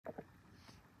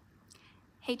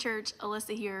Hey church,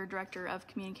 Alyssa here, Director of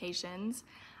Communications.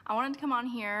 I wanted to come on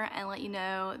here and let you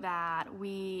know that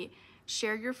we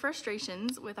share your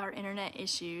frustrations with our internet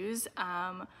issues.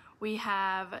 We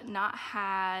have not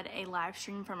had a live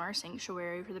stream from our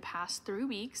sanctuary for the past 3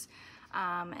 weeks.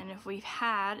 And if we've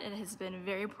had, it has been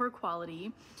very poor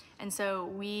quality. And so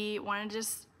we want to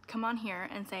just come on here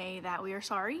and say that we are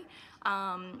sorry.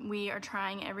 We are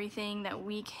trying everything that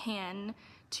we can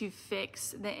to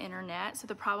fix the internet. So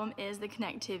the problem is the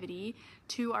connectivity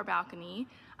to our balcony,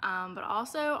 but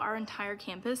also our entire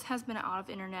campus has been out of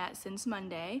internet since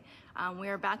Monday. We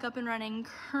are back up and running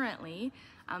currently,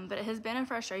 but it has been a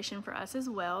frustration for us as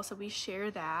well, so we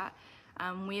share that.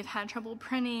 We have had trouble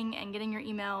printing and getting your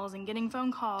emails and getting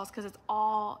phone calls because it's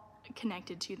all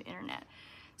connected to the internet.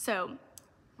 So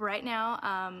right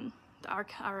now,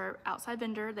 our outside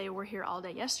vendor, they were here all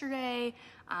day yesterday.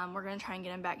 We're gonna try and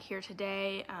get them back here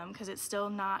today because it's still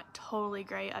not totally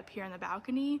great up here in the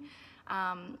balcony.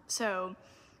 So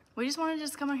we just wanna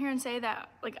come on here and say that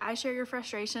I share your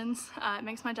frustrations. It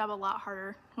makes my job a lot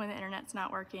harder when the internet's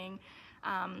not working.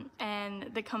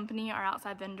 And the company, our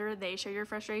outside vendor, they share your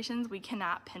frustrations. We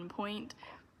cannot pinpoint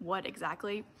what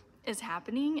exactly is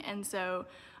happening, and so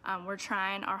we're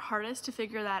trying our hardest to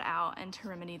figure that out and to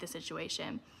remedy the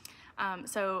situation.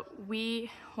 So we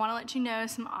want to let you know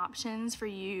some options for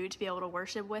you to be able to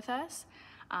worship with us.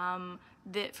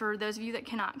 That for those of you that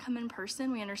cannot come in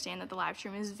person, we understand that the live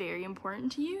stream is very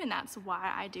important to you, and that's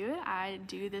why I do it. I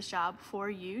do this job for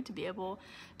you to be able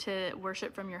to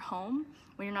worship from your home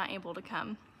when you're not able to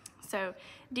come. So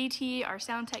DT, our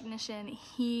sound technician,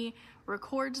 he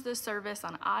records the service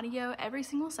on audio every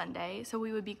single Sunday. So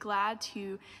we would be glad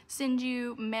to send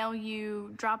you, mail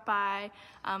you, drop by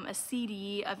a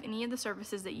CD of any of the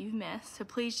services that you've missed. So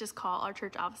please just call our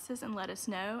church offices and let us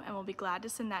know, and we'll be glad to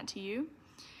send that to you.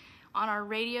 On our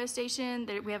radio station,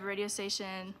 we have a radio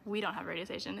station. We don't have a radio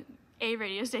station. A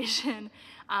radio station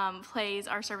plays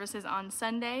our services on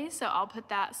Sundays, so I'll put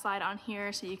that slide on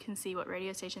here so you can see what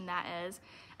radio station that is,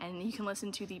 and you can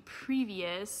listen to the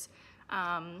previous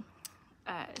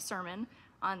sermon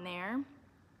on there.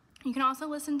 You can also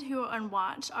listen to and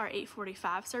watch our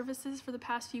 8:45 services for the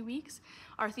past few weeks.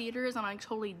 Our theater is on a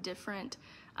totally different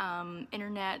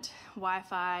internet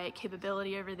Wi-Fi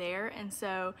capability over there, and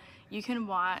so you can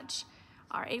watch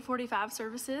our 8:45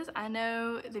 services. I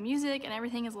know the music and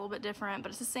everything is a little bit different, but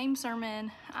it's the same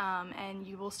sermon, and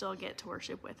you will still get to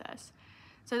worship with us.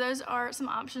 So those are some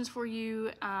options for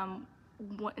you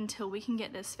until we can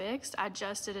get this fixed. I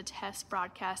just did a test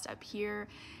broadcast up here.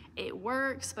 It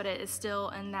works, but it is still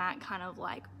in that kind of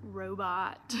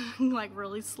robot,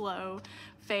 really slow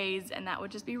phase, and that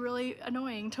would just be really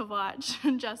annoying to watch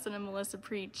Justin and Melissa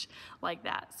preach like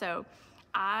that. So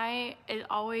it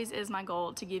always is my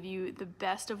goal to give you the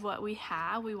best of what we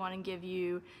have. We want to give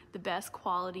you the best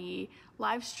quality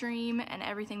live stream and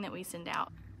everything that we send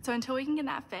out. So until we can get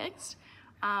that fixed,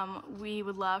 we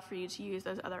would love for you to use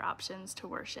those other options to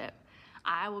worship.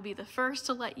 I will be the first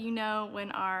to let you know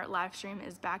when our live stream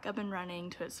is back up and running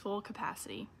to its full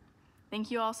capacity. Thank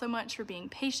you all so much for being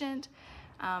patient,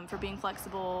 for being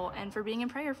flexible, and for being in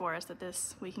prayer for us that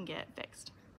we can get fixed.